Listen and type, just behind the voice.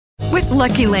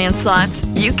Lucky Land Slots,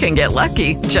 you can get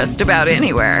lucky just about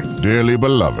anywhere. Dearly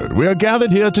beloved, we are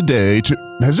gathered here today to...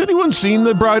 Has anyone seen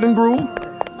the bride and groom?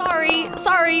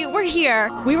 Sorry, we're here.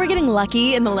 We were getting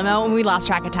lucky in the limo and we lost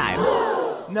track of time.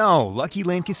 No, Lucky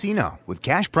Land Casino, with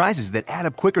cash prizes that add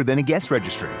up quicker than a guest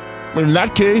registry. In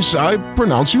that case, I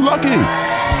pronounce you lucky.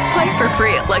 Play for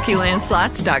free at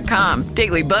LuckyLandSlots.com.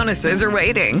 Daily bonuses are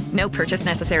waiting. No purchase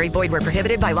necessary. Void where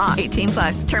prohibited by law.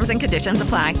 18+. Terms and conditions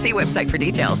apply. See website for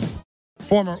details.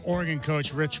 Former Oregon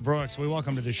coach Rich Brooks. We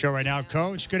welcome to the show right now.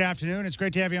 Coach, good afternoon. It's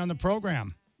great to have you on the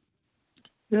program.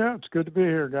 Yeah, it's good to be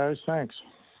here, guys. Thanks.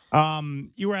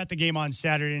 You were at the game on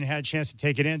Saturday and had a chance to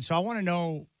take it in. So I want to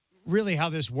know really how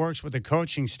this works with the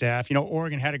coaching staff. You know,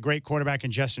 Oregon had a great quarterback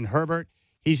in Justin Herbert.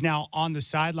 He's now on the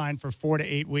sideline for 4 to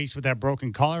 8 weeks with that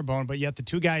broken collarbone, but yet the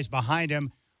two guys behind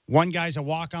him, one guy's a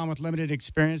walk-on with limited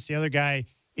experience. The other guy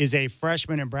is a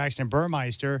freshman in Braxton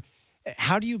Burmeister.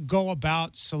 How do you go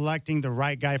about selecting the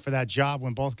right guy for that job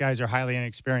when both guys are highly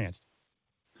inexperienced?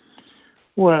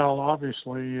 Well,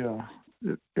 obviously,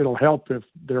 it'll help if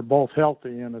they're both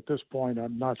healthy, and at this point,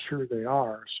 I'm not sure they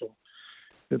are. So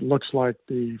it looks like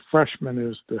the freshman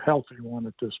is the healthy one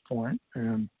at this point,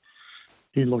 and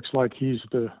he looks like he's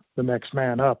the next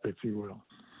man up, if you will.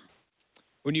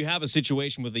 When you have a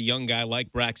situation with a young guy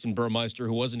like Braxton Burmeister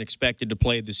who wasn't expected to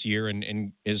play this year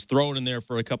and is thrown in there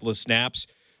for a couple of snaps,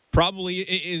 probably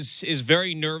is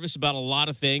very nervous about a lot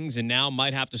of things and now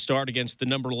might have to start against the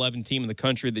number 11 team in the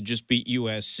country that just beat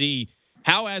USC.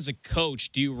 How, as a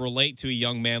coach, do you relate to a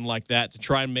young man like that to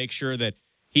try and make sure that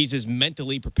he's as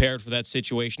mentally prepared for that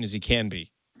situation as he can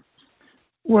be?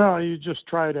 Well, you just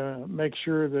try to make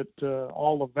sure that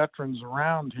all the veterans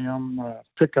around him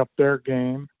pick up their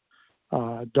game.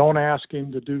 Don't ask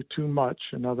him to do too much.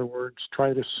 In other words,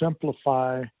 try to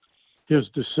simplify his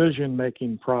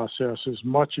decision-making process as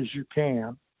much as you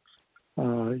can.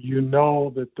 You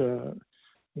know that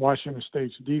Washington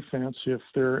State's defense, if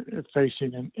they're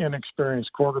facing an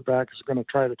inexperienced quarterback, is going to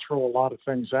try to throw a lot of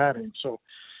things at him. So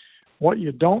what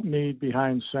you don't need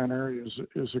behind center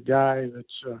is a guy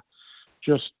that's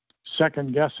just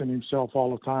second-guessing himself all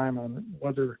the time on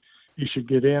whether he should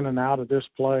get in and out of this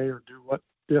play or do what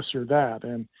this or that.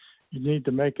 And you need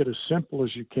to make it as simple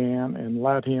as you can and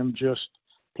let him just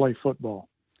play football.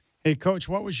 Hey, Coach,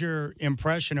 what was your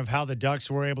impression of how the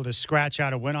Ducks were able to scratch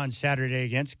out a win on Saturday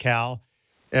against Cal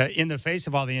in the face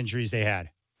of all the injuries they had?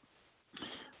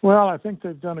 Well, I think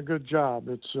they've done a good job.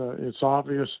 It's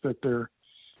obvious that their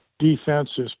defense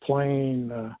is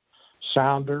playing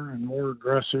sounder and more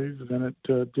aggressive than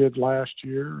it did last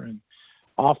year. And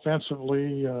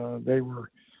offensively, they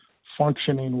were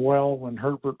functioning well when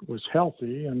Herbert was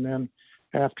healthy. And then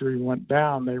after he went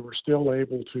down, they were still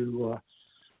able to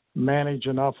manage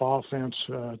enough offense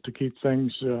to keep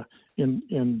things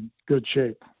in good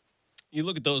shape. You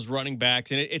look at those running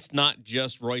backs, and it's not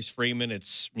just Royce Freeman.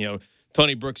 It's,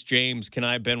 Tony Brooks-James,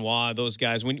 Kenai Benoit, those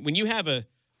guys. When you have a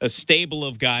stable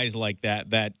of guys like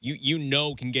that you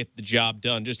know can get the job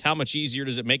done, just how much easier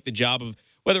does it make the job of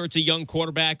whether it's a young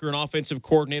quarterback or an offensive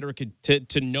coordinator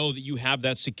to know that you have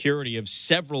that security of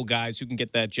several guys who can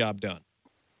get that job done?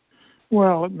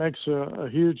 Well, it makes a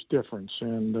huge difference.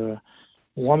 And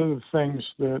one of the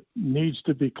things that needs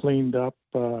to be cleaned up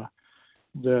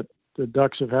that the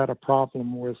Ducks have had a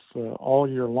problem with all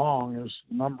year long is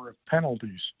the number of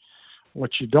penalties.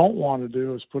 What you don't want to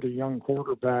do is put a young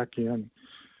quarterback in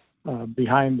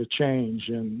behind the chains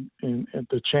and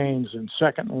the chains in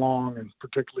second and long and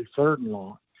particularly third and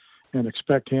long and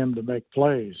expect him to make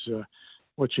plays.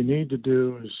 What you need to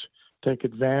do is take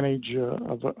advantage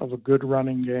of a good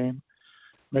running game.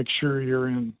 Make sure you're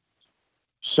in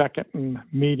second and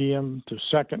medium to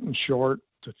second and short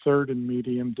to third and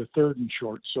medium to third and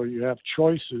short. So you have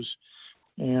choices,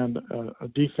 and a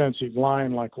defensive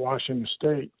line like Washington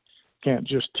State can't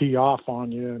just tee off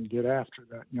on you and get after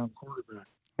that young quarterback.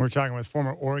 We're talking with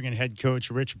former Oregon head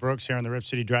coach Rich Brooks here on the Rip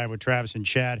City Drive with Travis and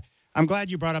Chad. I'm glad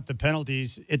you brought up the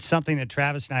penalties. It's something that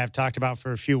Travis and I have talked about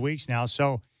for a few weeks now.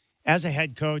 So as a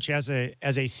head coach, as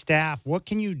a staff, what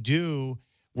can you do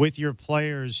with your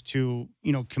players to,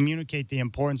 communicate the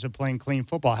importance of playing clean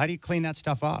football? How do you clean that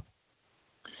stuff up?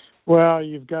 Well,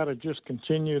 you've got to just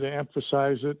continue to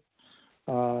emphasize it.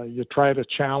 You try to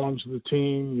challenge the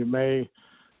team. You may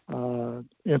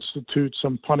institute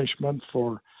some punishment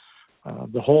for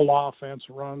the whole offense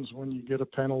runs when you get a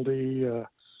penalty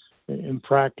in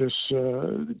practice,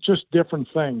 just different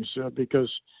things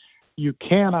because you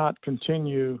cannot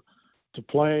continue to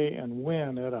play and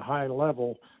win at a high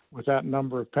level with that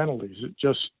number of penalties. It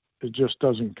just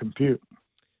doesn't compute.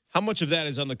 How much of that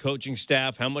is on the coaching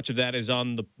staff? How much of that is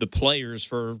on the players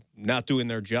for not doing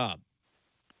their job?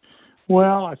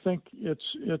 Well, I think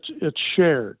it's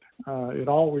shared. It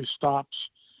always stops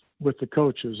with the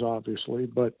coaches, obviously,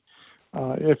 but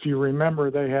if you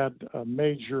remember, they had a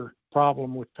major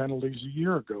problem with penalties a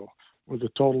year ago with a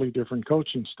totally different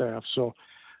coaching staff. So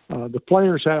the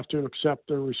players have to accept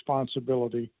their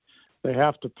responsibility. They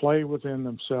have to play within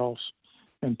themselves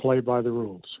and play by the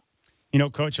rules. You know,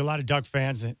 Coach, a lot of Duck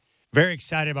fans very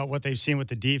excited about what they've seen with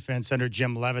the defense under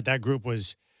Jim Leavitt. That group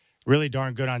was really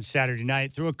darn good on Saturday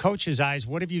night. Through a coach's eyes,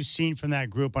 what have you seen from that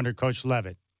group under Coach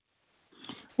Leavitt?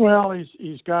 Well,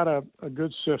 he's got a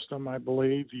good system, I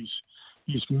believe.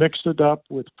 He's mixed it up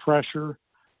with pressure,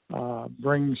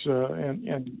 brings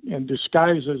and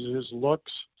disguises his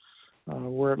looks,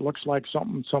 where it looks like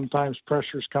sometimes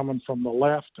pressure's coming from the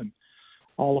left, and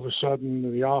all of a sudden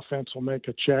the offense will make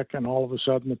a check, and all of a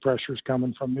sudden the pressure's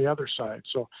coming from the other side.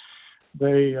 So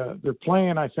they're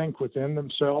playing, I think, within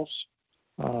themselves.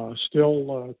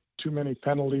 Still too many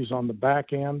penalties on the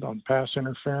back end on pass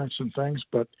interference and things,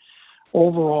 but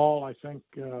overall, I think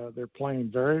they're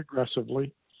playing very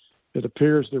aggressively. It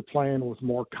appears they're playing with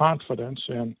more confidence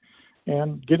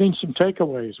and getting some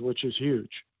takeaways, which is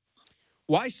huge.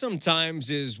 Why sometimes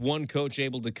is one coach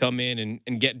able to come in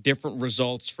and get different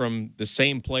results from the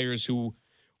same players who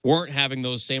weren't having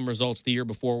those same results the year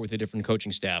before with a different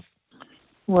coaching staff?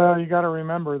 Well, you got to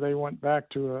remember they went back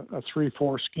to a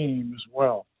 3-4 scheme as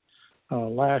well.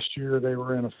 Last year they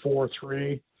were in a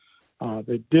 4-3.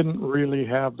 They didn't really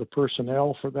have the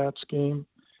personnel for that scheme,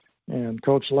 and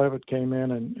Coach Leavitt came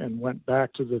in and went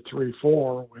back to the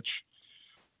 3-4, which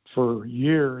for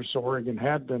years Oregon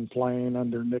had been playing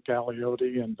under Nick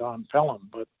Aliotti and Don Pelham.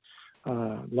 But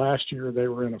last year they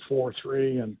were in a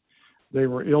 4-3, and they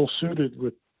were ill-suited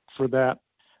for that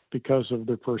because of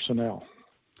their personnel.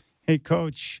 Hey,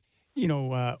 Coach, you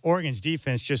know, Oregon's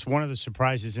defense, just one of the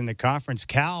surprises in the conference.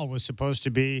 Cal was supposed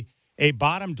to be a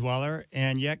bottom dweller,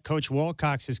 and yet Coach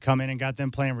Wilcox has come in and got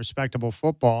them playing respectable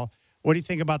football. What do you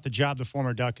think about the job the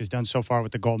former Duck has done so far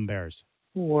with the Golden Bears?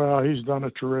 Well, he's done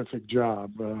a terrific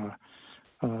job.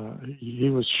 He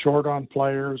was short on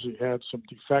players. He had some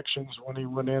defections when he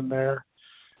went in there.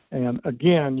 And,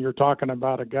 again, you're talking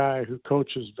about a guy who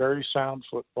coaches very sound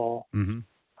football. Mm-hmm.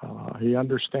 He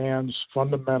understands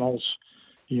fundamentals.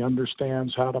 He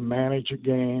understands how to manage a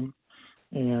game.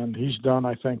 And he's done,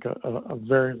 I think, a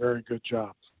very, very good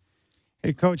job.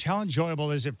 Hey, Coach, how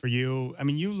enjoyable is it for you? I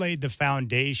mean, you laid the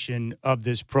foundation of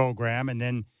this program, and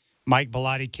then Mike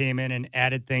Bellotti came in and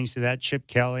added things to that, Chip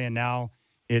Kelly, and now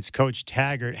it's Coach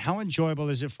Taggart. How enjoyable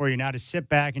is it for you now to sit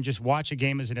back and just watch a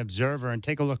game as an observer and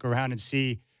take a look around and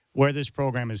see where this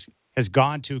program has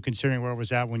gone to, considering where it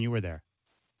was at when you were there?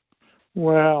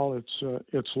 Well,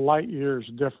 it's light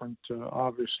years different,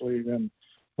 obviously, than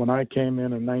when I came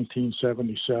in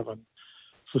 1977.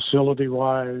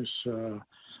 Facility-wise,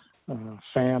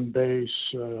 fan base,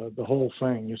 the whole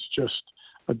thing. It's just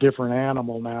a different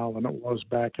animal now than it was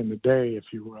back in the day, if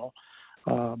you will.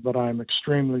 But I'm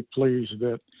extremely pleased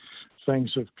that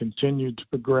things have continued to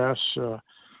progress.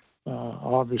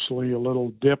 Obviously, a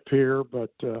little dip here,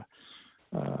 but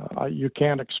you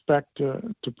can't expect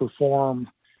to perform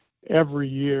every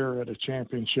year at a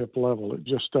championship level. It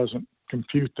just doesn't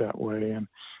compute that way.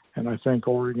 And I think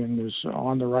Oregon is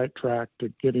on the right track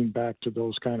to getting back to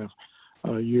those kind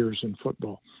of years in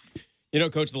football. You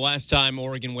know, Coach, the last time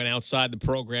Oregon went outside the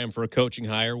program for a coaching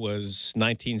hire was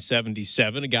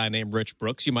 1977, a guy named Rich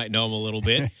Brooks. You might know him a little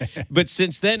bit. But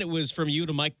since then, it was from you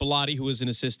to Mike Bellotti, who was an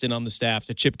assistant on the staff,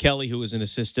 to Chip Kelly, who was an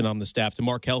assistant on the staff, to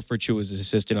Mark Helfrich, who was an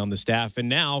assistant on the staff. And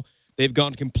now they've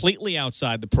gone completely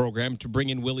outside the program to bring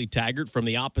in Willie Taggart from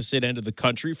the opposite end of the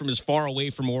country, from as far away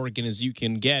from Oregon as you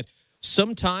can get.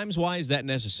 Sometimes, why is that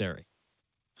necessary?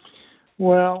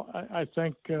 Well, I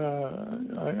think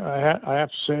I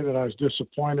have to say that I was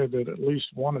disappointed that at least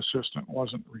one assistant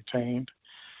wasn't retained.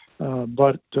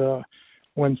 But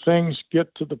when things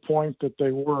get to the point that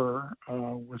they were,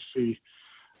 with the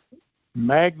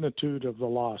magnitude of the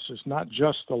losses, not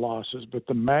just the losses, but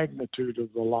the magnitude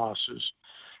of the losses,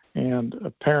 and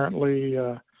apparently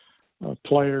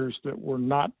players that were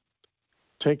not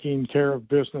taking care of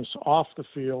business off the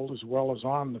field as well as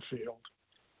on the field,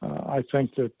 I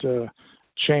think that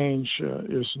change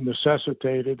is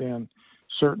necessitated, and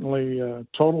certainly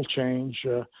total change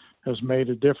has made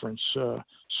a difference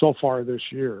so far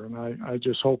this year. And I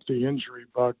just hope the injury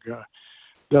bug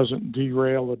doesn't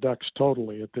derail the Ducks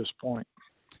totally at this point.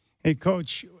 Hey,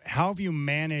 Coach, how have you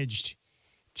managed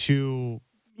to,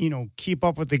 keep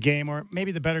up with the game? Or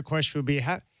maybe the better question would be,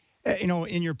 how,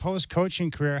 in your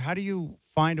post-coaching career, how do you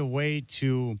find a way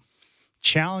to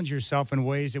challenge yourself in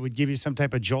ways that would give you some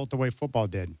type of jolt the way football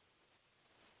did?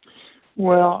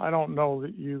 Well, I don't know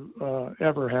that you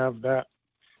ever have that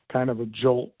kind of a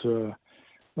jolt.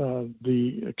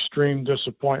 The extreme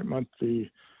disappointment, the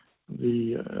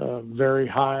very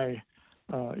high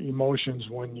emotions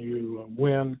when you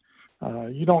win.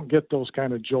 You don't get those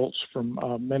kind of jolts from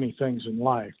many things in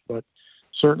life, but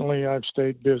certainly I've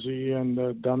stayed busy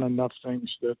and done enough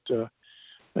things that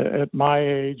at my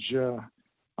age,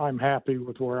 I'm happy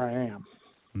with where I am.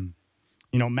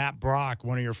 You know, Matt Brock,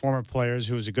 one of your former players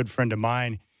who was a good friend of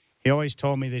mine, he always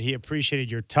told me that he appreciated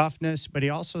your toughness, but he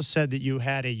also said that you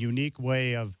had a unique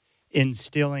way of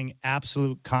instilling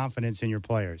absolute confidence in your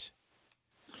players.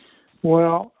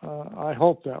 Well, I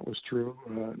hope that was true.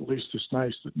 At least it's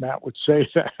nice that Matt would say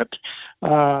that.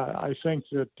 I think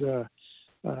that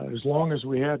as long as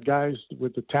we had guys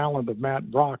with the talent of Matt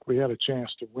Brock, we had a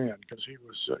chance to win because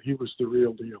he was the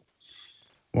real deal.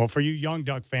 Well, for you young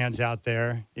Duck fans out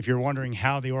there, if you're wondering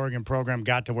how the Oregon program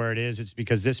got to where it is, it's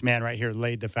because this man right here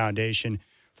laid the foundation.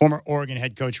 Former Oregon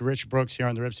head coach Rich Brooks here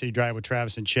on the Rip City Drive with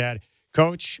Travis and Chad.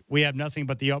 Coach, we have nothing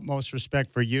but the utmost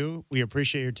respect for you. We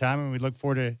appreciate your time, and we look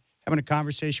forward to having a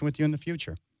conversation with you in the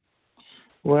future.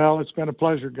 Well, it's been a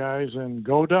pleasure, guys, and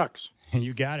go Ducks.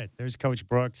 You got it. There's Coach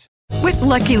Brooks. With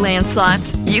Lucky Land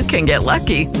Slots, you can get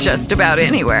lucky just about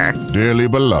anywhere. Dearly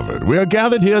beloved, we are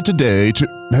gathered here today to...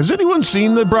 Has anyone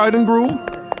seen the bride and groom?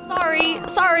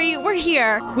 Sorry, we're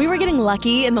here. We were getting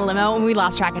lucky in the limo and we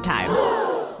lost track of time.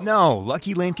 No,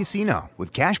 Lucky Land Casino,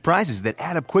 with cash prizes that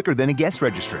add up quicker than a guest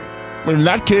registry. In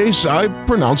that case, I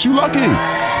pronounce you lucky.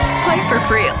 Play for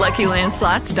free at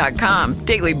LuckyLandSlots.com.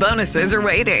 Daily bonuses are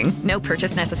waiting. No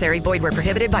purchase necessary. Void where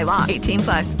prohibited by law.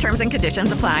 18+. Terms and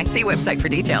conditions apply. See website for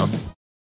details.